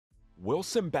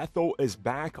Wilson Bethel is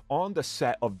back on the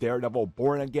set of Daredevil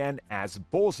Born Again as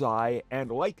Bullseye, and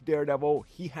like Daredevil,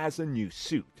 he has a new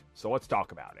suit. So let's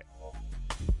talk about it.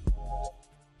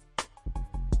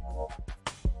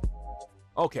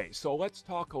 Okay, so let's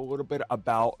talk a little bit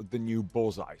about the new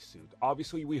Bullseye suit.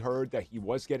 Obviously, we heard that he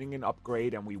was getting an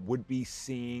upgrade and we would be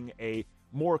seeing a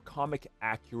more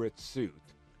comic-accurate suit.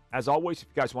 As always, if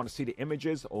you guys want to see the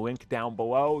images, link down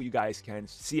below. You guys can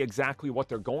see exactly what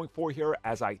they're going for here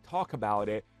as I talk about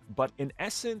it. But in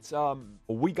essence,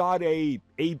 we got a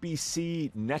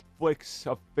ABC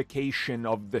Netflixification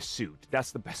of the suit.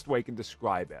 That's the best way I can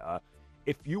describe it.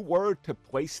 If you were to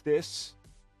place this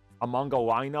among a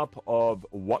lineup of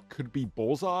what could be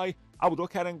Bullseye, I would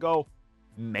look at it and go,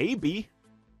 maybe.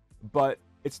 But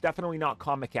it's definitely not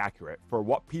comic accurate. For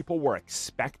what people were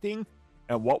expecting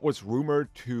and what was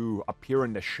rumored to appear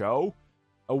in the show,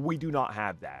 we do not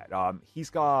have that. He's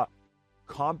got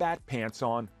combat pants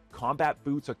on, combat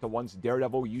boots like the ones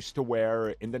Daredevil used to wear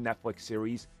in the Netflix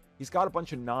series. He's got a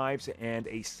bunch of knives and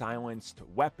a silenced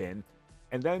weapon.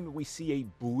 And then we see a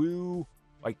blue,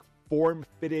 like,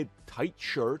 form-fitted tight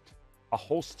shirt, a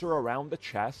holster around the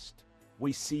chest.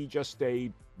 We see just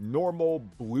a normal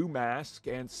blue mask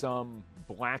and some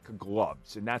black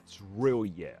gloves, and that's really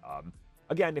it.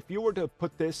 Again, if you were to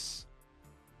put this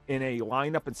in a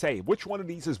lineup and say, which one of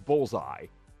these is Bullseye,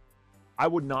 I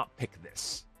would not pick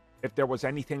this. If there was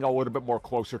anything a little bit more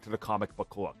closer to the comic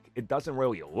book look. It doesn't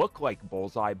really look like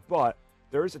Bullseye, but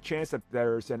there is a chance that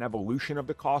there's an evolution of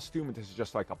the costume, and this is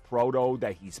just like a proto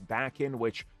that he's back in,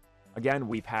 which, again,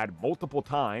 we've had multiple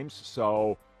times,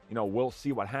 so, you know, we'll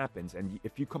see what happens. And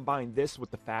if you combine this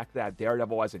with the fact that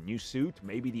Daredevil has a new suit,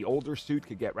 maybe the older suit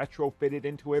could get retrofitted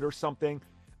into it or something.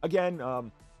 Again,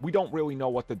 we don't really know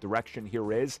what the direction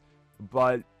here is,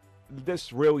 but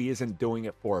this really isn't doing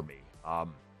it for me.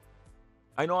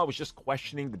 I know I was just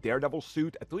questioning the Daredevil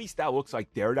suit. At least that looks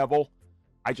like Daredevil.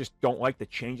 I just don't like the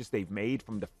changes they've made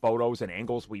from the photos and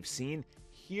angles we've seen.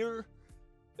 Here,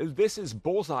 this is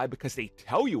Bullseye because they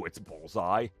tell you it's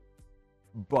Bullseye,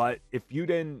 but if you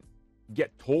didn't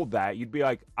get told that, you'd be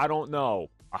like, I don't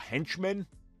know, a henchman?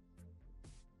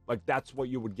 Like, that's what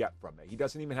you would get from it. He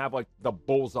doesn't even have, like, the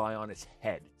bullseye on his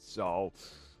head. So,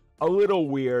 a little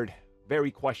weird. Very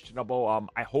questionable.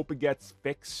 I hope it gets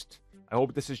fixed. I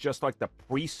hope this is just, like, the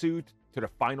pre-suit to the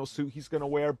final suit he's going to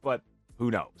wear, but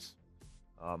who knows?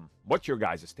 What's your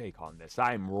guys' take on this?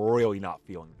 I'm really not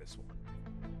feeling this one.